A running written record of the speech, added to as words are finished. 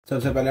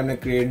सबसे पहले हमने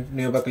क्रिएट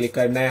न्यू पर क्लिक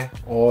करना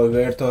है और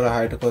विड्थ और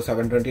हाइट को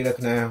 720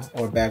 रखना है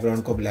और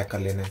बैकग्राउंड को ब्लैक कर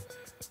लेना है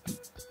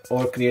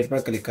और क्रिएट पर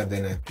क्लिक कर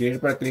देना है। क्रिएट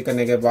पर क्लिक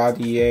करने के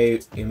बाद ये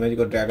इमेज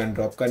को ड्रैग एंड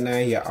ड्रॉप करना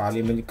है। या ऑल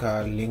इमेज का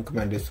लिंक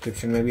मैं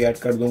डिस्क्रिप्शन में भी ऐड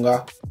कर दूंगा।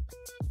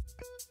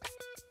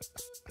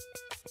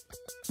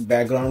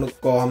 बैकग्राउंड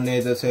को हमने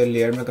इधर से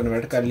लेयर में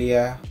कन्वर्ट कर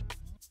लिया है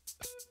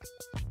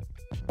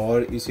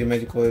और इस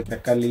इमेज को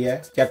चेक कर लिया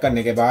है। चेक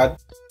करने के बाद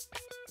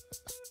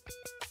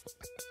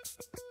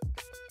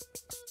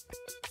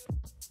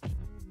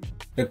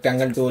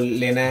रेक्टेंगल टूल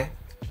लेना है।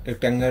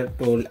 रेक्टेंगल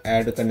टूल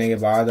ऐड करने के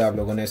बाद आप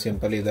लोगों ने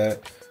सिंपल इधर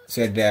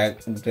से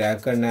ड्रैग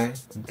करना है।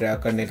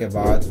 ड्रैग करने के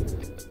बाद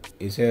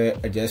इसे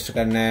एडजस्ट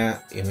करना है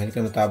इमेज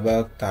के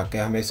मुताबिक, ताकि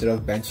हमें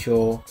सिर्फ बेंच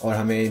शो और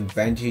हमें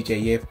बेंच ही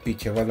चाहिए,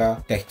 पीछे वाला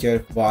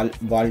टेक्सचर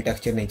वॉल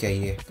टेक्सचर नहीं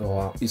चाहिए।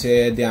 तो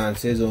इसे ध्यान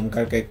से जूम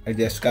करके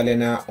एडजस्ट कर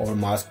लेना और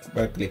मास्क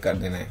पर क्लिक कर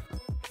देना है।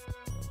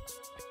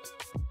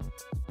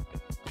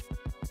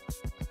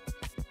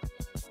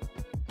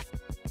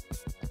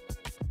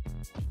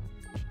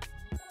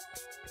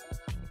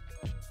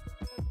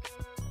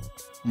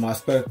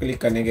 मास्क पर क्लिक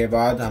करने के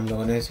बाद हम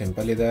लोगों ने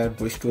सिंपल इधर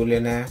ब्रश टूल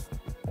लेना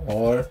है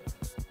और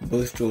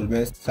ब्रश टूल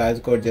में साइज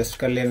को एडजस्ट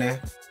कर लेना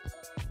है।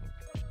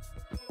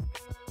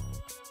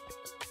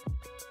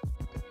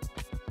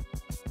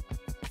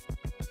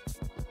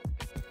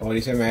 और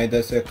इसे मैं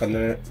इधर से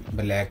कलर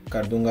ब्लैक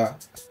कर दूंगा।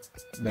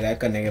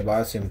 ब्लैक करने के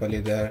बाद सिंपल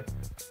इधर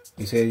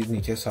इसे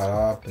नीचे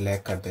सारा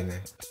ब्लैक कर देना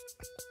है।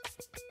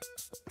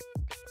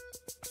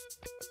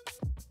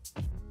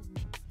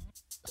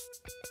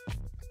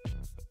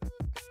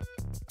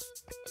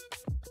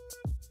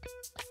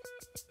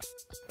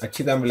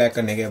 अच्छी तरह ब्लैक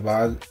करने के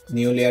बाद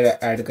न्यू लेयर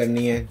ऐड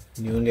करनी है।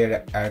 न्यू लेयर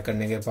ऐड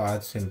करने के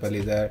बाद सिंपल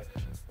इधर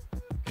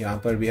यहाँ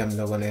पर भी हम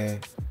लोगों ने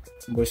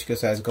ब्रश के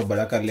साइज को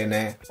बड़ा कर लेना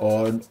है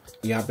और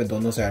यहाँ पे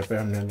दोनों साइड पर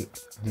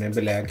हमने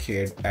ब्लैक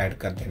शेड ऐड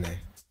कर देना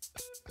है।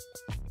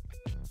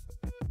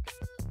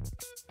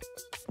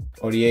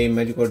 और ये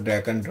इमेज को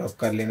ड्रैग एंड ड्रॉप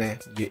कर लेना है।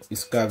 ये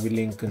इसका भी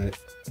लिंक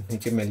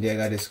नीचे मिल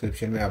जाएगा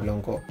डिस्क्रिप्शन में आप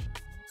लोगों को।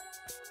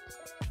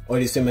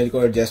 और इस इमेज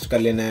को एडजस्ट कर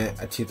लेना है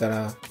अच्छी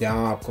तरह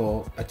जहाँ आपको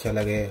अच्छा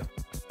लगे।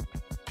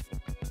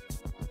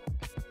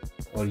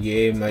 और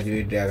ये इमेज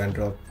भी ड्रैग एंड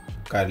ड्रॉप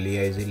कर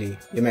लिया इजीली।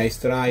 ये मैं इस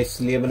तरह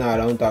इसलिए बना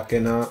रहा हूँ ताकि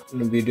ना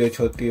वीडियो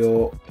छोटी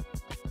हो।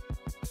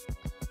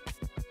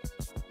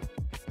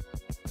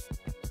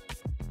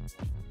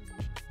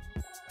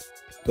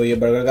 तो ये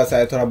बर्गर का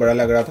साइज थोड़ा बड़ा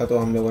लग रहा था तो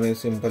हम लोगों ने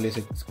सिंपल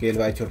इसे स्केल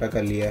वाइज छोटा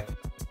कर लिया है।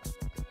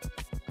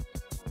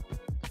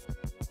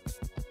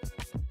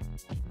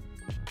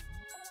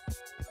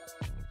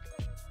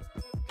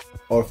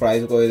 और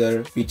फ्राइज को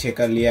इधर पीछे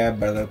कर लिया है,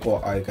 बर्गर को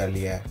आगे कर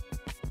लिया है।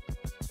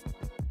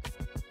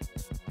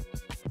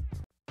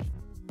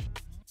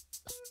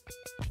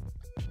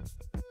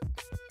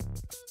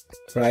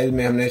 फ्राइज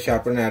में हमने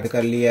शार्पन ऐड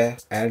कर लिया है।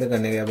 ऐड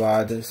करने के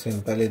बाद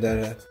सिंपल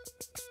इधर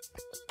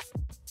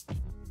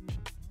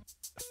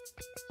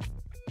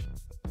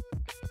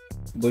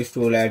ब्रश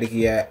टूल ऐड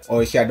किया है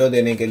और शेडो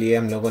देने के लिए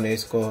हम लोगों ने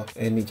इसको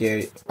नीचे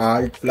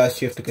Alt प्लस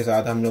शिफ्ट के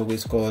साथ हम लोग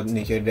इसको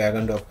नीचे ड्रैग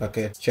एंड ड्रॉप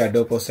करके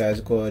शेडो को साइज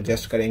को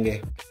एडजस्ट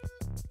करेंगे।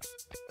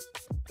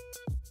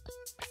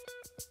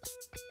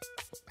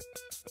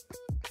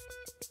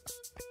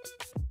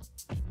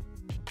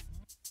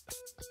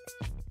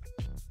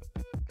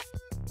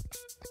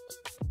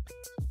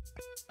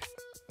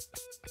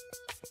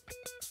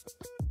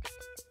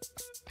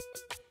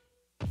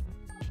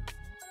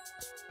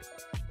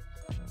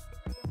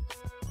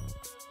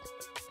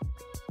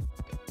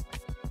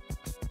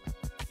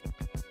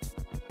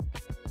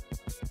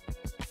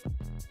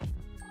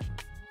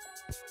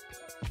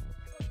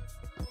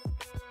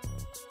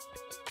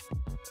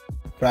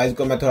 प्राइस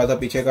को मैं थोड़ा सा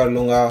पीछे कर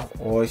लूँगा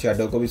और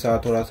शेडो को भी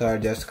साथ थोड़ा सा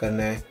एडजस्ट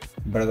करना है,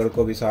 बर्गर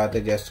को भी साथ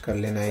एडजस्ट कर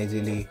लेना है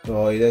इजीली।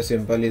 तो इधर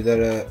सिंपल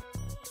इधर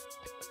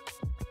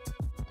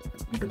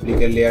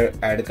डुप्लीकेट लेयर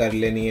ऐड कर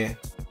लेनी है।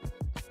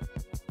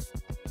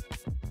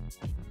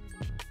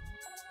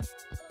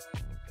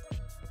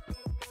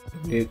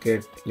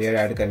 डुप्लीकेट लेयर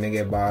ऐड करने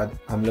के बाद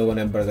हम लोगों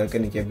ने बर्गर के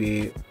नीचे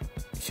भी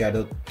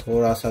शेडो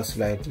थोड़ा सा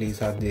स्लाइटली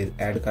सा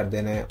ऐड कर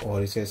देना है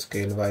और इसे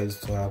स्केल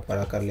वाइज थोड़ा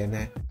बड़ा कर लेना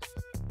है।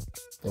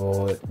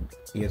 तो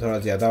ये थोड़ा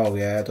ज़्यादा हो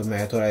गया है तो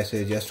मैं थोड़ा इसे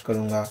एडजस्ट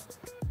करूँगा।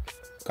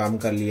 कम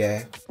कर लिया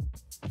है।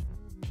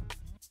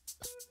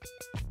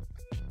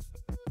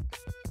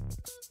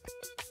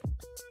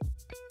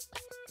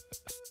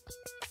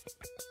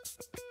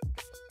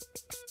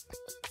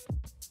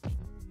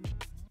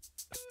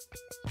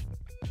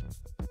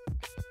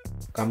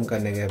 कम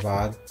करने के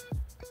बाद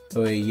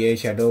तो ये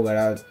शेडो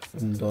वगैरह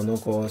दोनों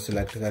को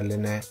सिलेक्ट कर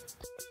लेना है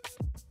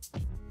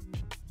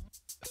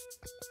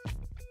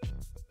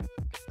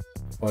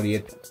और ये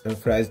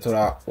फ्राइज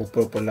थोड़ा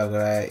ऊपर लग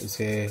रहा है,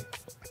 इसे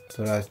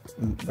थोड़ा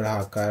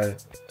बढ़ाकर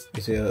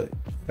इसे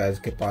फ्राइज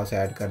के पास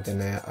ऐड कर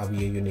देना है। अब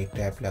ये यूनिक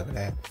टाइप लग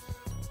रहा है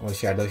और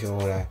शेडो शो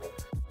हो रहा है।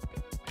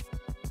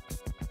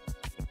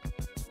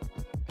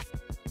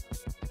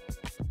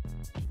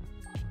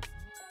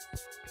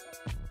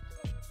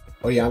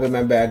 और यहाँ पे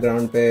मैं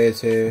बैकग्राउंड पे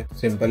इसे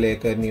सिंपल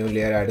एक न्यू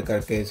लेयर ऐड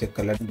करके इसे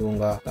कलर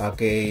दूंगा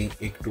ताकि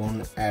एक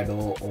टोन ऐड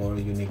हो और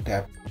यूनिक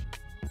टैप।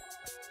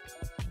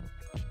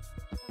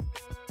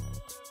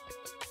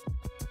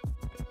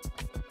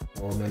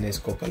 और मैंने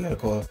इसको कलर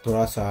को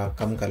थोड़ा सा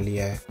कम कर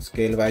लिया है,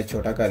 स्केल वाइज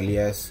छोटा कर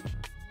लिया है।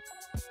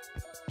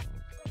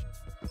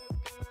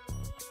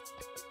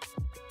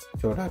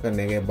 छोटा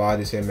करने के बाद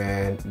इसे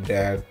मैं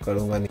ड्रैग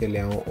करूंगा, नीचे ले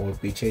आऊँ और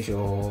पीछे शो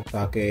हो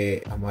ताकि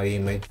हमारी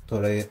इमेज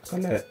थोड़ा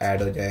कलर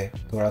ऐड हो जाए,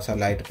 थोड़ा सा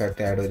लाइट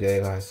इफेक्ट ऐड हो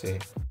जाएगा इससे।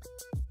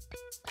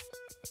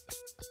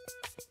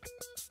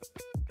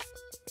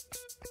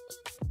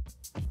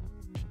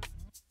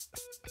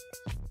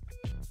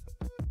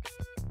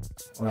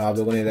 और आप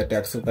लोगों ने इधर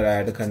टेक्स्ट पर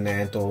ऐड करना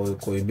है तो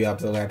कोई भी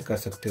आप लोग ऐड कर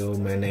सकते हो।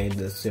 मैंने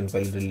इधर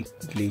सिंपल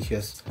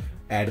डिलीशियस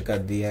ऐड कर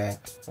दिया है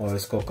और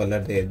इसको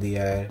कलर दे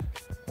दिया है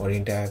और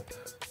इन टैप।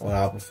 और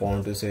आप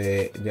फ़ॉन्ट से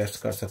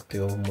एडजस्ट कर सकते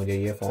हो, मुझे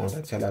ये फ़ॉन्ट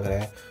अच्छा लग रहा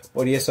है।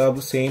 और ये सब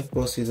सेम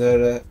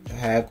प्रोसीजर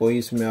है, कोई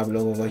इसमें आप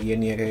लोगों को ये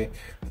नहीं है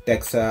कि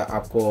टेक्स्ट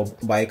आपको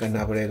बाय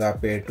करना पड़ेगा,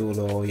 पे टूल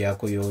हो या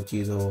कोई और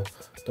चीज़ हो।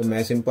 तो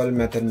मैं सिंपल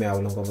मेथड में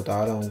आप लोगों को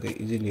बता रहा हूँ कि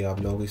इजीली आप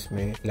लोग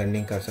इसमें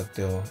लर्निंग कर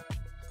सकते हो।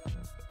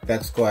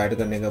 टेक्स्ट को ऐड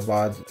करने के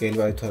बाद स्केल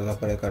वाइज थोड़ा सा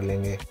बड़ा कर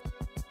लेंगे।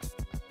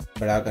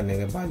 बड़ा करने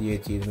के बाद ये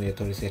चीज़ मुझे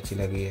थोड़ी सी अच्छी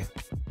लगी है।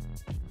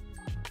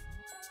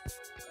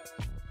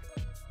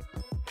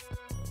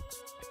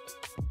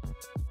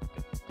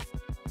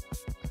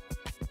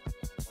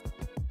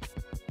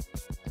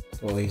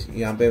 तो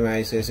यहाँ पे मैं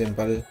इसे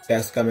सिंपल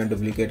टेक्स्ट का मैं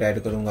डुप्लीकेट ऐड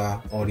करूँगा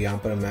और यहाँ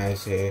पर मैं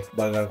इसे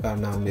बर्गर का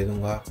नाम दे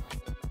दूँगा।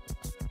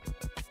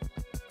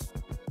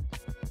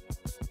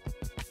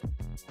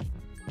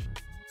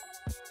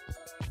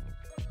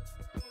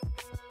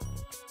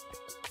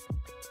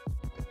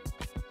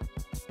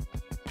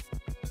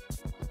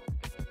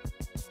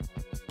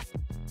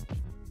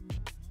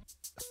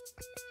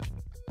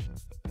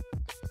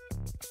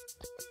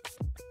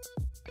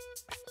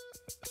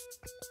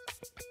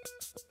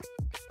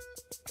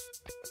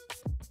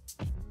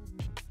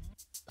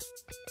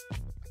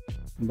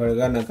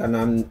 बर्गर का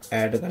नाम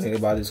ऐड करने के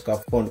बाद इसका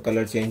फ़ॉन्ट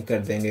कलर चेंज कर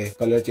देंगे।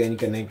 कलर चेंज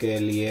करने के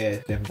लिए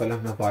सिंपल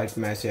मैं वाइट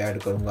में से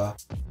ऐड करूँगा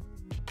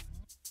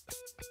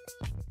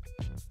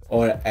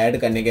और ऐड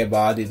करने के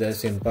बाद इधर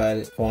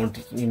सिंपल फ़ॉन्ट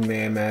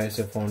में मैं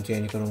इसे फ़ॉन्ट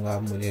चेंज करूँगा।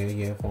 मुझे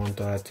ये फ़ॉन्ट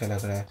थोड़ा अच्छा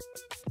लग रहा है,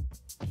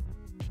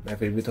 मैं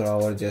फिर भी थोड़ा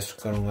और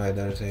एडजस्ट करूँगा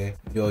इधर से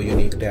जो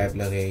यूनिक टैप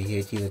लगे,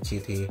 ये चीज़ अच्छी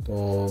थी।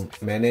 तो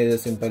मैंने इधर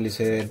सिंपल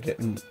इसे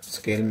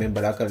स्केल में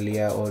बड़ा कर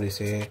लिया और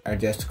इसे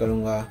एडजस्ट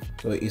करूँगा।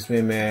 तो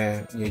इसमें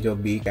मैं ये जो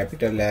बी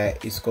कैपिटल है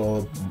इसको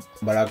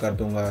बड़ा कर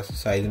दूँगा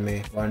साइज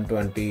में,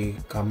 120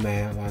 कम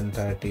है,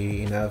 130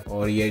 इनफ।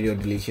 और ये जो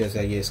डिलीशियस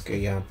है ये इसके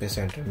यहाँ पे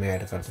सेंटर में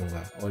ऐड कर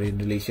दूँगा और ये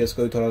डिलीशियस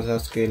को भी थोड़ा सा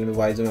स्केल में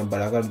वाइज में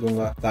बड़ा कर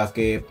दूँगा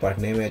ताकि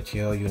पढ़ने में अच्छी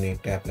हो, यूनिक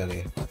टैप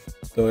लगे।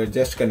 तो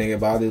एडजस्ट करने के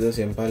बाद इधर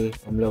सिंपल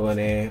हम लोगों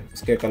ने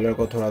इसके कलर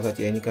को थोड़ा सा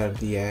चेंज कर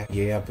दिया है,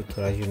 ये अब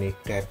थोड़ा यूनिक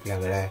टाइप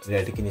लग रहा है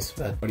रेड की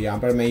निस्बत। और यहाँ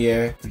पर मैं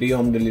ये फ्री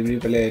होम डिलीवरी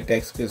पहले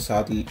टेक्स्ट के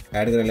साथ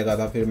ऐड करने लगा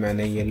था, फिर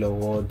मैंने ये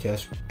लोगो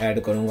जस्ट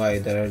ऐड करूंगा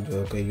इधर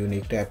जो कि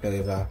यूनिक टाइप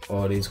लगेगा।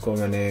 और इसको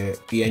मैंने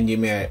PNG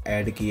में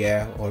ऐड किया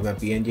है और मैं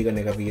PNG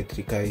करने का भी ये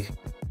तरीका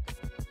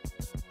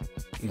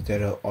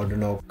इधर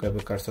ऑर्डिनो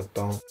कर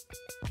सकता हूँ।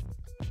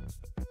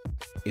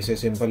 इसे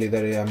सिंपल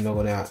इधर हम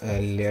लोगों ने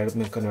लेयर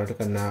में कन्वर्ट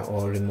करना है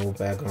और रिमूव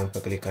बैकग्राउंड पर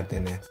क्लिक कर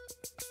देना है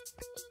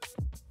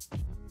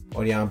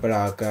और यहाँ पर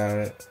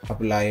आकर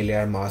अप्लाई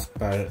लेयर मास्क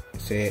पर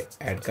इसे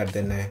ऐड कर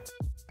देना है।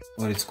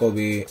 और इसको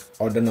भी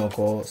ऑर्डिनो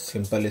को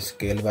सिंपल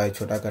स्केल वाइज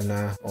छोटा करना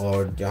है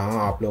और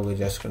जहाँ आप लोग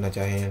एडजस्ट करना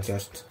चाहें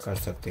एडजस्ट कर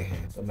सकते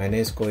हैं। तो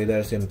मैंने इसको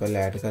इधर सिंपल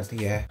ऐड कर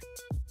दिया है।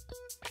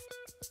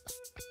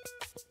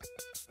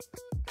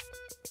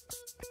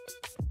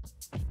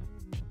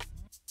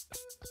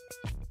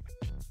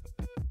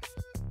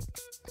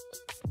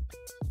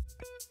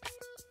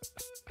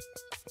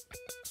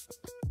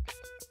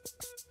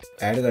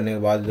 ऐड करने के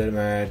बाद इधर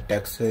मैं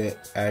टेक्स्ट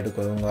ऐड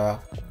करूँगा,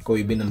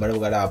 कोई भी नंबर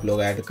वगैरह आप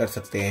लोग ऐड कर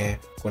सकते हैं,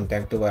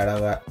 कॉन्टैक्ट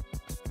वगैरह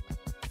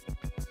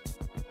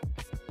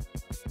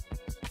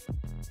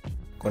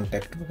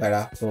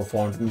तो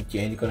फ़ॉन्ट में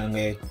चेंज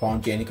करेंगे।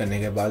 फ़ॉन्ट चेंज करने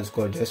के बाद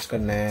उसको एडजस्ट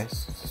करना है,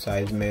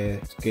 साइज में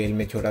स्केल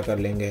में छोटा कर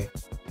लेंगे।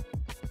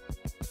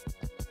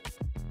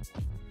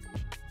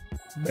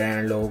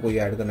 ब्रांड लोगों को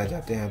ऐड करना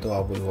चाहते हैं तो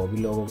आप वो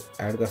भी लोग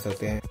ऐड कर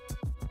सकते हैं।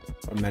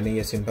 और मैंने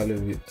ये सिंपल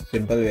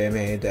वे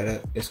में इधर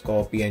इसको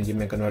PNG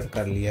में कन्वर्ट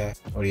कर लिया है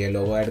और ये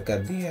लोगो ऐड कर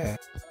दिया है।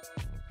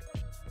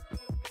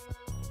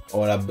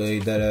 और अब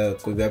इधर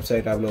कोई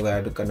वेबसाइट आप लोग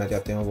ऐड करना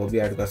चाहते हैं वो भी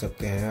ऐड कर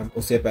सकते हैं।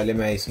 उससे पहले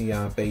मैं इसी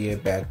यहाँ पे ये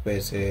बैक पे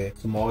से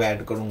स्मॉग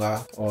ऐड करूँगा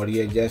और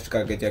ये एडजस्ट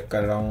करके चेक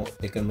कर रहा हूँ,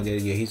 लेकिन मुझे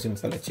यही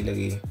सिंपल अच्छी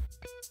लगी।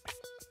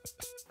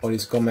 और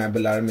इसको मैं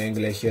ब्लर में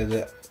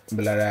ग्लेशियर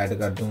ब्लर ऐड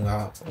कर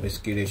दूँगा और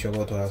इसकी रेशो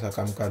को थोड़ा सा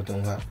कम कर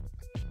दूँगा।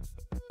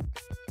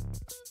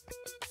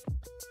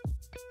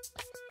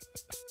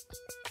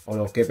 और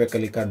ओके पे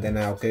क्लिक कर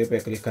देना है। ओके पे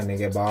क्लिक करने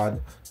के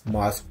बाद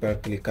मास्क पर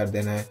क्लिक कर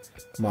देना है।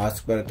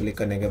 मास्क पर क्लिक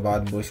करने के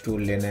बाद बुश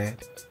टूल लेना है।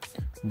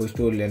 बुश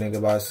टूल लेने के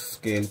बाद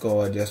स्केल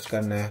को एडजस्ट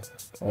करना है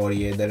और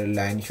ये इधर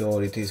लाइन शो हो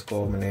रही थी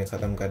इसको मैंने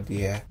ख़त्म कर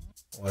दिया है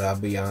और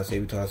अब यहाँ से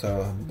भी थोड़ा सा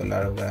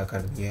ब्लर वगैरह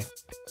कर दिए।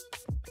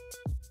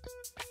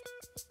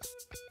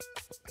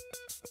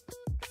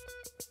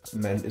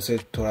 मैं इसे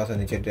थोड़ा सा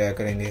नीचे ड्रैग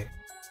करेंगे।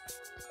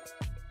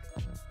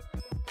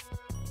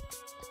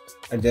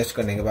 एडजस्ट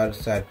करने के बाद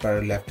साइड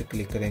पर लेफ्ट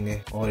क्लिक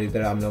करेंगे और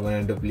इधर हम लोगों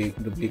ने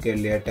डुप्लीकेट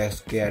लेयर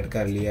टेक्स्ट के ऐड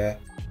कर लिया है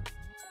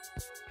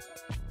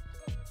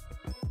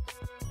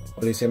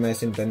और इसे मैं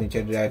सिंपल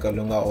नीचे ड्रैग कर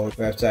लूँगा। और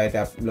वेबसाइट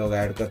आप लोग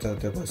ऐड कर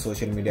सकते हो,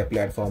 सोशल मीडिया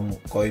प्लेटफॉर्म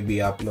कोई भी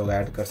आप लोग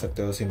ऐड कर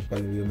सकते हो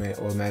सिंपल व्यू में।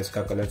 और मैं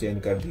इसका कलर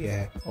चेंज कर दिया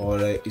है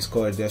और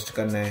इसको एडजस्ट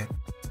करना है।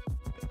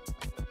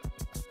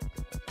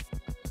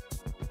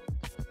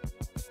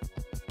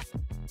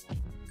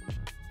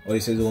 और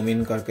इसे जूम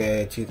इन करके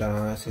अच्छी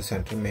तरह से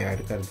सेंटर में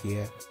ऐड कर दिया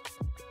है।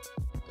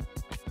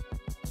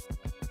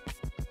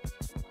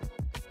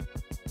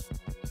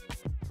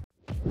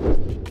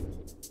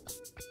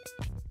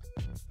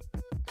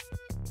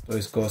 तो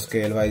इसको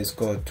स्केल वाइज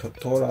इसको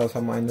थोड़ा सा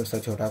माइनर सा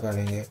छोटा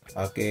करेंगे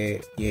ताकि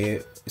ये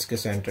इसके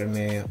सेंटर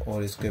में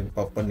और इसके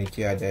ऊपर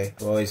नीचे आ जाए।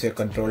 तो इसे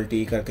कंट्रोल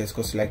टी करके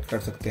इसको सिलेक्ट कर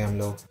सकते हैं हम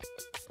लोग।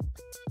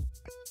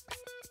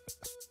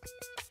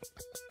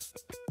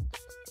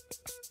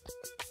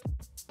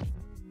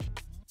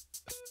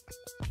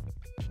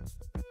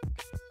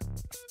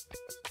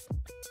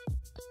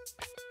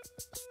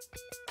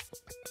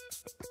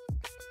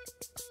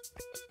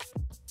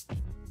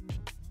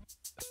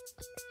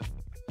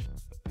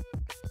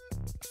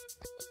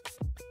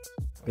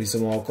 इस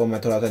स्मोक को मैं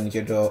थोड़ा सा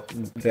नीचे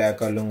ड्रैग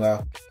कर लूँगा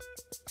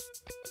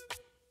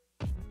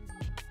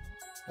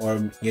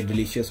और ये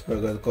डिलीशियस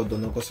बर्गर को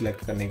दोनों को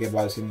सिलेक्ट करने के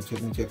बाद से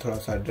नीचे नीचे थोड़ा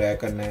सा ड्रैग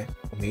करना है।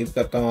 उम्मीद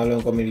करता हूँ आप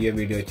लोगों को मेरी ये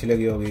वीडियो अच्छी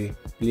लगी होगी।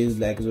 प्लीज़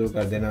लाइक ज़रूर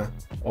कर देना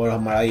और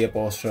हमारा ये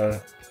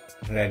पोस्टर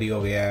रेडी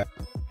हो गया है।